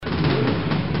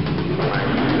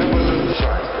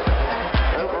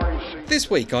This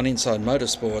week on Inside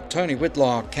Motorsport, Tony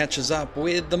Whitlock catches up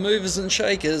with the movers and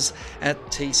shakers at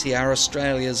TCR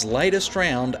Australia's latest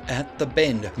round at the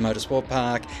Bend Motorsport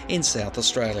Park in South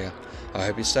Australia. I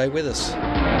hope you stay with us.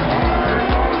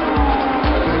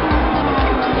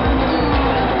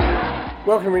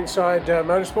 Welcome inside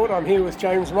Motorsport. I'm here with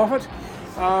James Moffat.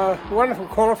 Wonderful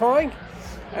qualifying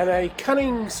and a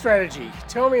cunning strategy.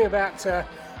 Tell me about the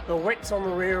wets on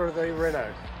the rear of the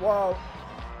Renault. Well,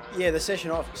 yeah, the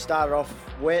session started off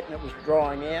wet and it was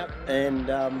drying out, and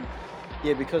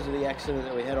because of the accident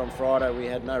that we had on Friday, we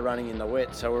had no running in the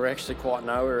wet, so we were actually quite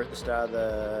nowhere at the start of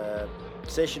the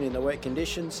session in the wet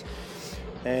conditions,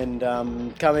 and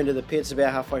come into the pits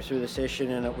about halfway through the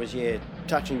session, and it was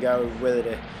touch and go whether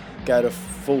to go to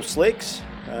full slicks,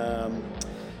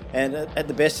 and at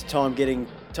the best of time getting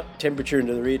temperature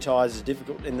into the rear tyres is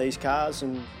difficult in these cars,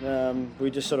 and we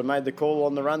just sort of made the call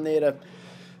on the run there to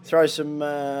throw some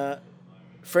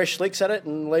fresh slicks at it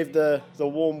and leave the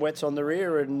warm wets on the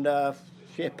rear, and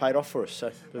paid off for us, so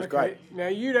it was great. Now,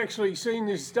 you'd actually seen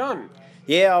this done.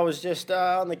 Yeah, I was just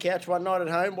on the couch one night at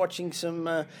home watching some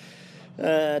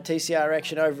TCR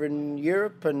action over in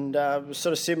Europe, and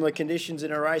sort of similar conditions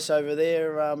in a race over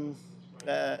there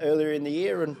earlier in the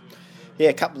year, and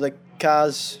a couple of the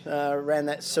cars ran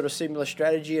that sort of similar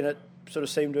strategy, and it sort of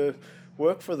seemed to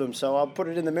work for them, so I put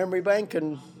it in the memory bank,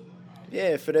 and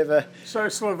if it ever... So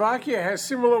Slovakia has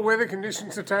similar weather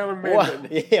conditions to Taylor Mendon.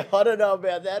 Well, I don't know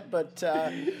about that, but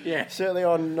certainly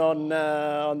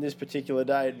on this particular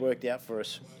day it worked out for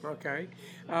us. Okay.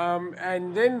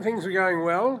 And then things were going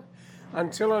well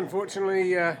until,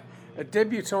 unfortunately, a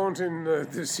debutant in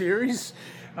the series,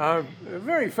 a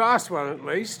very fast one at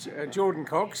least, Jordan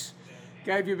Cox,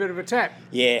 gave you a bit of a tap.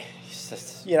 Yeah,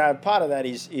 part of that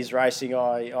is racing.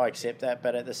 I accept that,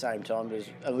 but at the same time, there's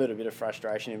a little bit of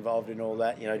frustration involved in all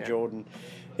that. Jordan,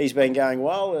 he's been going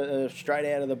well straight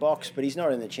out of the box, but he's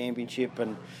not in the championship,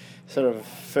 and sort of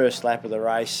first lap of the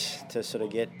race to sort of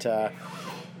get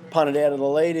punted out of the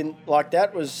lead like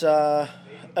that was a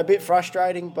bit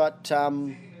frustrating. But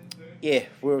we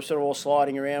were sort of all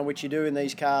sliding around, which you do in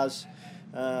these cars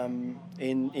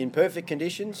in perfect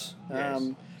conditions.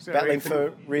 Yes. Battling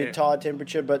for rear tyre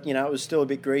temperature, but it was still a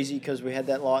bit greasy because we had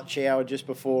that light shower just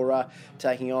before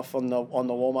taking off on the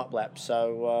warm-up lap.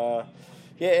 So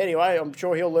anyway, I'm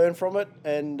sure he'll learn from it,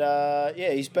 and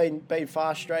he's been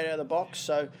fast straight out of the box.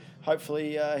 So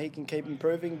hopefully he can keep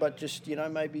improving, but just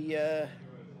maybe.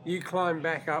 You climbed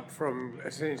back up from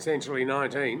essentially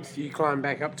 19th. You climbed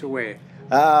back up to where?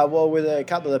 With a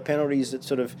couple of the penalties that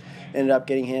sort of ended up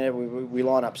getting handed, we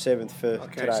line up 7th for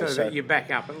today. So that you're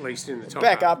back up at least in the top.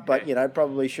 Back up, but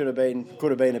probably could have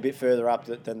been a bit further up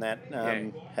than that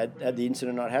had the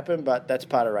incident not happened. But that's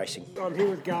part of racing. I'm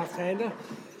here with Garth Tander.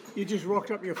 You just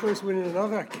rocked up your first win in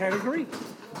another category,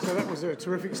 so that was a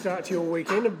terrific start to your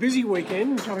weekend. A busy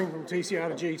weekend, jumping from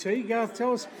TCR to GT. Garth,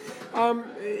 tell us,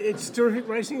 it's terrific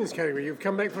racing in this category. You've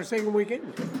come back for a second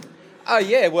weekend.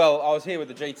 Well, I was here with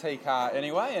the GT car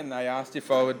anyway, and they asked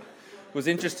if I was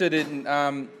interested in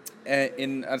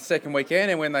a second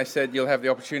weekend, and when they said you'll have the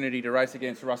opportunity to race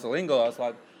against Russell Ingall, I was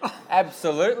like,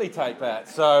 absolutely take that.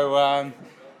 So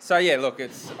look,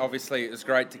 it's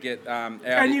great to get out.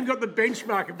 And you've got the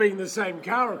benchmark of being the same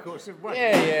car, of course.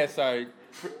 So,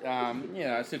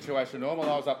 situation normal,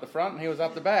 I was up the front and he was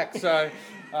up the back. So,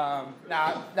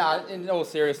 in all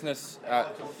seriousness,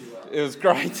 it was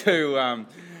great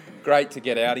to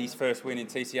get Audi's first win in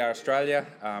TCR Australia.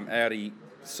 Audi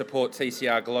support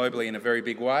TCR globally in a very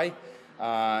big way,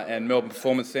 and Melbourne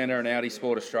Performance Centre and Audi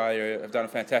Sport Australia have done a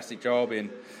fantastic job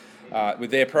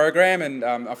with their program, and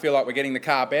I feel like we're getting the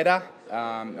car better.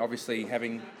 Obviously,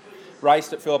 having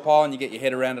raced at Phillip Island, you get your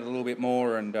head around it a little bit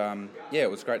more, and it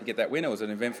was great to get that win. It was an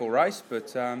eventful race,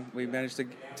 but we managed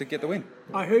to get the win.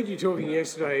 I heard you talking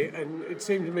yesterday, and it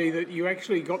seemed to me that you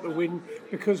actually got the win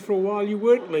because for a while you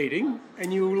weren't leading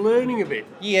and you were learning a bit.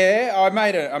 Yeah, I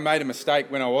made a mistake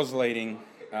when I was leading,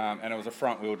 and it was a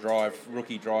front-wheel drive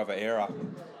rookie driver error,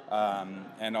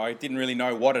 and I didn't really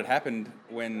know what had happened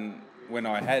when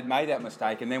I had made that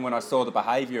mistake, and then when I saw the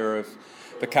behaviour of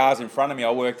the cars in front of me,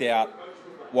 I worked out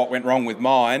what went wrong with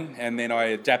mine, and then I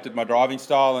adapted my driving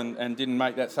style and didn't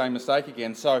make that same mistake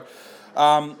again. So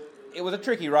it was a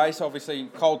tricky race, obviously,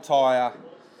 cold tyre.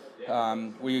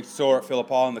 We saw at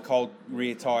Phillip Island the cold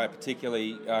rear tyre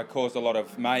particularly caused a lot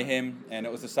of mayhem, and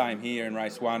it was the same here in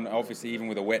race one, obviously even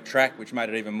with a wet track, which made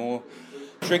it even more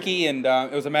tricky, and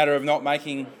it was a matter of not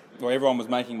making, everyone was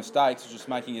making mistakes, just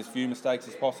making as few mistakes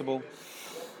as possible.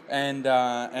 And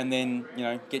then,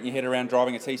 getting your head around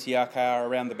driving a TCR car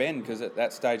around the bend, because at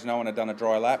that stage no one had done a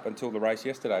dry lap until the race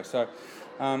yesterday. So,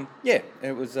 it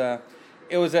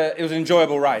it was an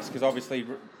enjoyable race because obviously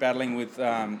battling with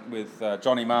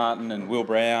Johnny Martin and Will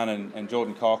Brown and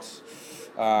Jordan Cox.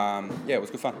 It was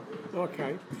good fun.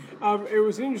 Okay. It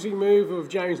was an interesting move of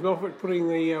James Moffat putting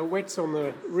the wets on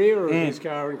the rear of his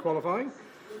car in qualifying.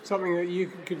 Something that you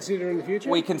could consider in the future?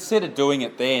 We considered doing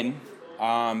it then,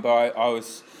 but I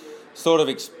was sort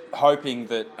of hoping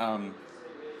that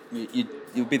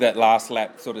you'd be that last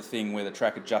lap sort of thing where the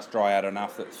track would just dry out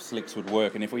enough that slicks would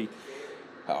work. And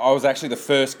I was actually the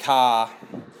first car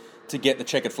to get the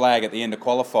checkered flag at the end of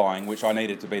qualifying, which I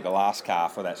needed to be the last car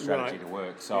for that strategy to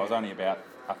work. So I was only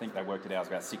I think they worked it out, I was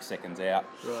about 6 seconds out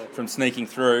from sneaking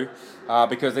through,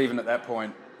 because even at that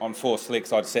point on 4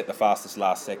 slicks, I'd set the fastest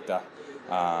last sector.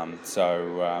 It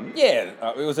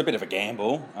was a bit of a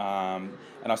gamble, and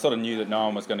I sort of knew that no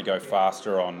one was going to go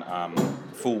faster on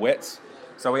full wets.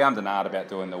 So we undernarred about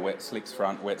doing the wet slicks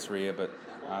front, wets rear, but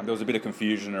there was a bit of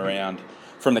confusion around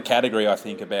from the category, I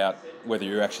think, about whether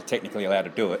you're actually technically allowed to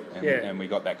do it. And we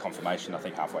got that confirmation, I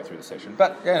think, halfway through the session.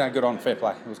 But, good on, fair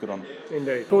play. It was good on.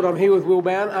 Indeed. Good, I'm here with Will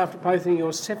Bowen after posting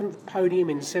your 7th podium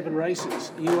in 7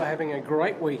 races. You are having a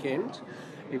great weekend,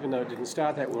 even though it didn't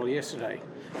start that well yesterday.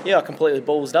 Yeah, I completely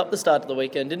ballsed up the start of the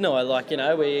weekend, didn't I?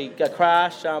 We got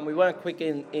crashed. We weren't quick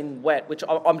in wet, which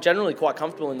I'm generally quite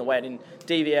comfortable in the wet. In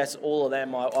DVS, all of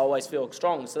them, I always feel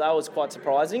strong. So that was quite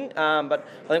surprising. But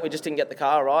I think we just didn't get the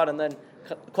car right, and then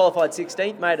qualified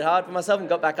 16th, made it hard for myself, and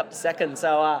got back up to 2nd.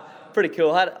 So pretty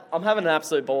cool. I'm having an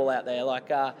absolute ball out there.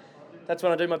 That's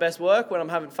when I do my best work, when I'm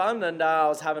having fun, and I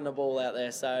was having a ball out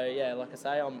there. So yeah, like I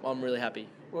say, I'm really happy.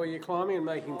 Well, you're climbing and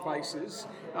making places.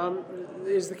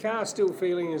 Is the car still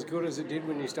feeling as good as it did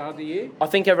when you started the year? I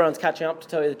think everyone's catching up, to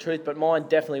tell you the truth, but mine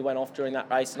definitely went off during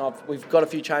that race, and we've got a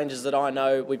few changes that I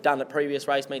know we've done at previous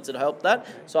race meets that helped that.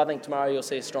 So I think tomorrow you'll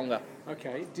see us stronger.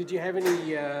 Okay. Did you have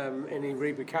any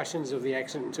repercussions of the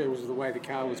accident in terms of the way the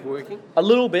car was working? A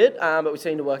little bit, but we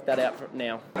seem to work that out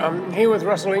now. I'm here with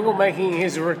Russell Ingall making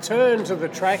his return to the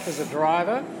track as a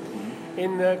driver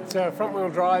in that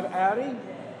front-wheel drive Audi.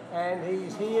 And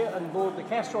he's here on board the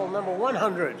Castrol number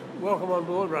 100. Welcome on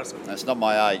board, Russell. That's not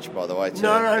my age, by the way.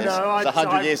 No. It's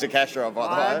 100 years of Castrol, by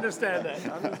the way. I understand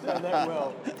that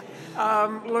well.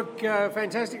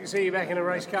 Fantastic to see you back in a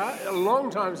race car. A long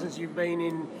time since you've been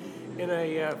in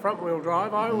a front-wheel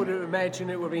drive. I would imagine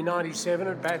it would be 97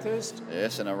 at Bathurst.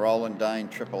 Yes, and a Roland Dane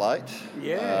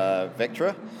 888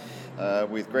 Vectra.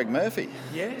 With Greg Murphy.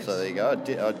 Yes. So there you go. I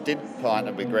did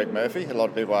partner with Greg Murphy. A lot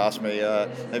of people ask me,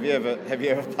 have you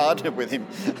ever partnered with him?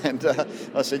 And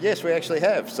I said, yes, we actually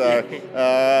have. So,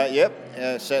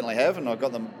 certainly have. And I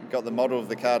got the model of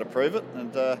the car to prove it.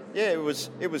 And it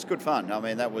was good fun. I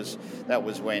mean, that was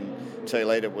when 2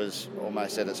 litre was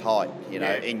almost at its height, in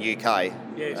UK.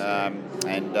 Yes.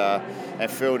 And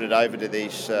filled it over to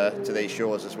these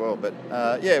shores as well. But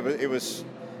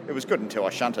it was good until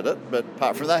I shunted it, but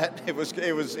apart from that, it was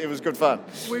good fun.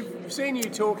 We've seen you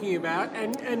talking about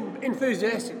and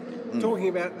enthusiastic talking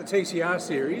about the TCR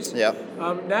series. Yeah.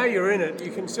 Now you're in it,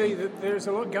 you can see that there's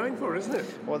a lot going for it, isn't it?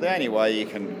 Well, the only way you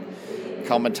can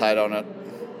commentate on it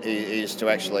is to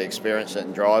actually experience it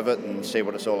and drive it and see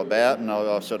what it's all about. And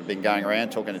I've sort of been going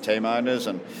around talking to team owners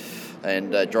and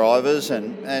drivers,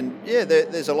 and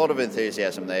there's a lot of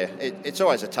enthusiasm there. It's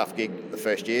always a tough gig the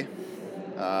first year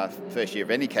of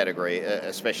any category,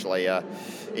 especially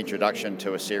introduction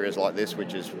to a series like this,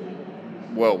 which is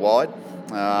worldwide.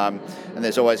 And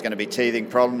there's always going to be teething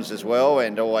problems as well,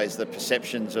 and always the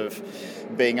perceptions of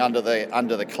being under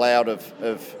the cloud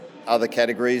of other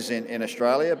categories in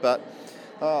Australia. But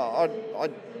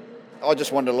I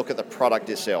just wanted to look at the product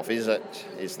itself. Is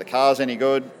the cars any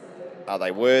good? Are they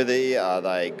worthy? Are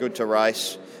they good to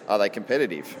race? Are they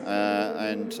competitive?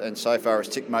 And so far, it's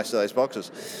ticked most of those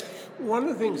boxes. One of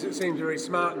the things that seems very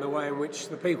smart in the way in which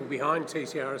the people behind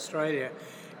TCR Australia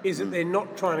is that they're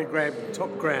not trying to grab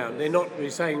top ground. They're not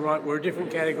saying, right, we're a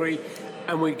different category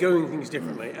and we're doing things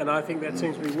differently. And I think that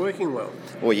seems to be working well.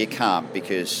 Well, you can't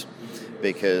because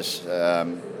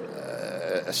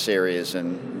a series,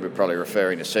 and we're probably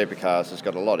referring to supercars, has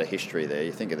got a lot of history there.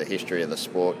 You think of the history of the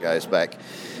sport goes back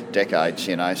decades,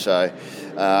 so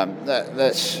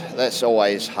that's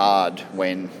always hard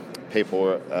when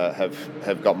people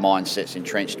have got mindsets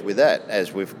entrenched with that,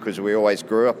 because we always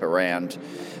grew up around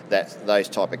those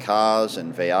type of cars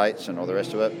and V8s and all the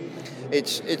rest of it.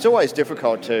 It's always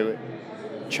difficult to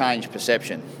change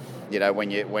perception,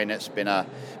 when it's been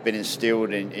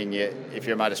instilled in your, if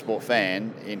you're a motorsport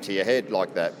fan, into your head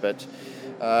like that. But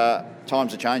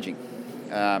times are changing.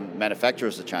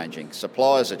 Manufacturers are changing.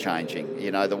 Suppliers are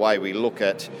changing. The way we look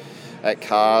at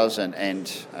cars and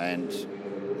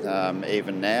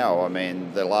even now, I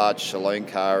mean, the large saloon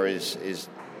car is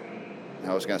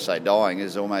I was going to say dying,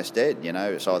 is almost dead.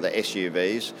 It's either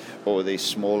SUVs or these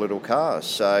small little cars.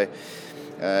 So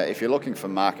if you're looking for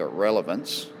market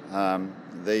relevance,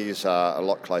 these are a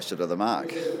lot closer to the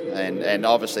mark. And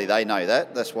obviously they know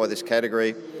that. That's why this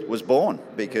category was born,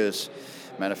 because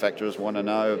manufacturers want to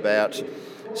know about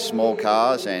small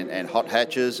cars and hot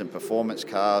hatches and performance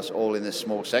cars all in this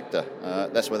small sector.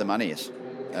 That's where the money is.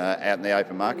 Out in the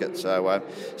open market. So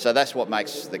that's what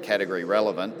makes the category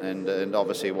relevant and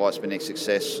obviously why it's been a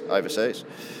success overseas.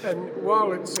 And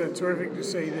while it's terrific to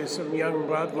see there's some young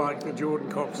blood like the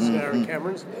Jordan Coxes and Aaron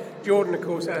Camerons, Jordan, of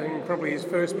course, having probably his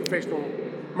first professional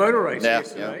motor race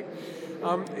yesterday.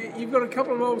 Yeah. You've got a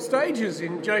couple of old stages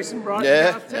in Jason Bright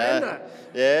and Garth Tander.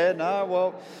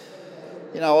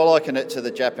 I liken it to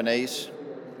the Japanese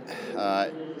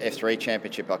F3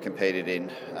 championship I competed in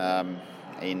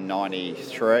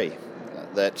 93,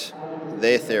 that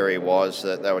their theory was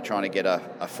that they were trying to get a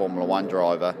Formula One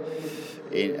driver,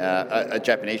 a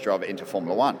Japanese driver, into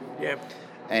Formula One. Yep.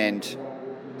 And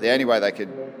the only way they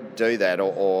could do that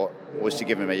or was to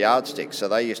give them a yardstick. So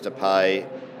they used to pay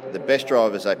the best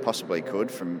drivers they possibly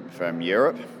could from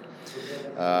Europe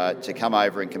to come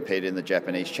over and compete in the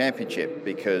Japanese championship,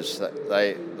 because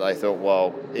they thought,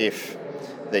 well, if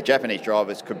the Japanese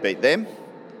drivers could beat them,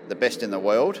 the best in the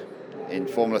world, in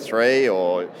Formula 3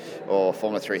 or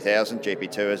Formula 3000,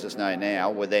 GP2 as it's known now,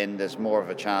 well then there's more of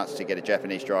a chance to get a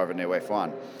Japanese driver into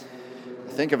F1.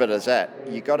 Think of it as that.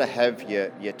 You've got to have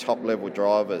your top level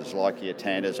drivers like your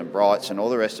Tanders and Brights and all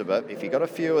the rest of it. If you've got a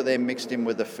few of them mixed in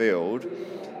with the field,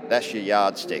 that's your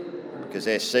yardstick, because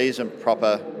they're seasoned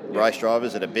proper race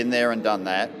drivers that have been there and done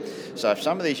that. So if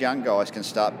some of these young guys can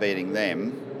start beating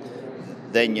them,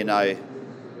 then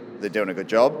they're doing a good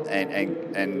job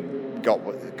and got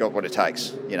what it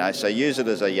takes, So use it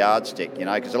as a yardstick,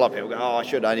 because a lot of people go, I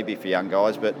should only be for young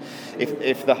guys. But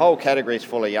if the whole category is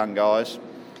full of young guys,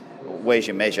 where's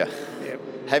your measure?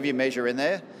 Yep. Have your measure in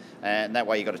there, and that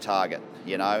way you've got a target,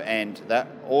 And that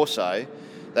also,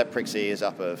 that pricks the ears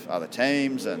up of other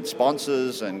teams and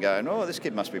sponsors and going, oh, this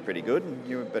kid must be pretty good, and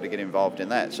you better get involved in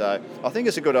that. So I think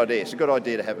it's a good idea. It's a good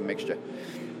idea to have a mixture.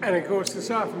 And of course, this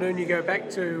afternoon you go back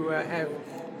to have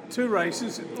two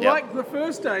races, like the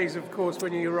first days, of course,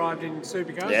 when you arrived in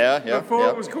Supercars. Before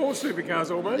it was called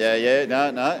Supercars almost.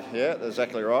 That's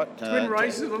exactly right. Twin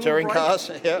races, touring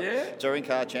cars, touring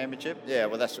car championship. Yeah,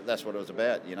 well, that's what it was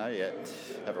about. You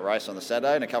have a race on the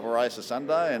Saturday and a couple of races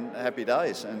Sunday, and happy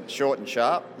days, and short and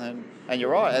sharp. And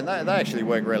you're right, and they actually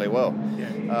work really well.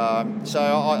 Yeah. So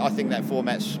I think that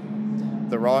format's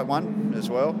the right one as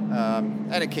well,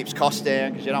 and it keeps costs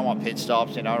down, because you don't want pit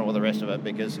stops, and all the rest of it,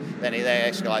 because then it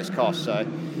escalates costs. So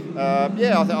I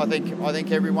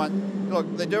think everyone,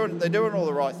 look, they're doing all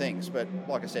the right things, but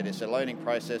like I said, it's a learning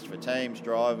process for teams,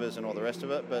 drivers, and all the rest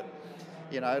of it. But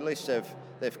at least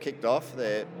they've kicked off.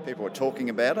 People are talking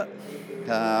about it,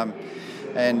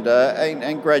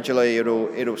 and gradually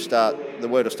it'll start. The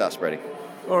word will start spreading.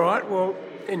 All right. Well,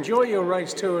 enjoy your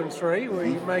race 2 and 3.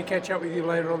 We may catch up with you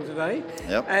later on today.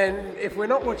 Yep. And if we're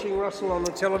not watching Russell on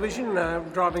the television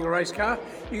driving a race car,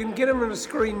 you can get him on a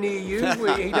screen near you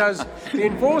where he does the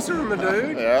Enforcer and the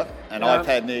Dude. Yeah, an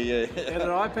iPad near you. And an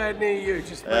iPad near you.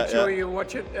 Just make sure you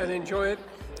watch it and enjoy it.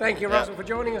 Thank you, Russell, for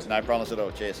joining us. No promise at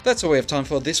all. Cheers. That's all we have time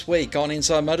for this week on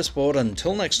Inside Motorsport.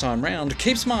 Until next time round,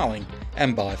 keep smiling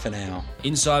and bye for now.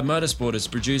 Inside Motorsport is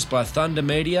produced by Thunder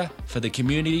Media for the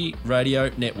Community Radio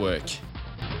Network.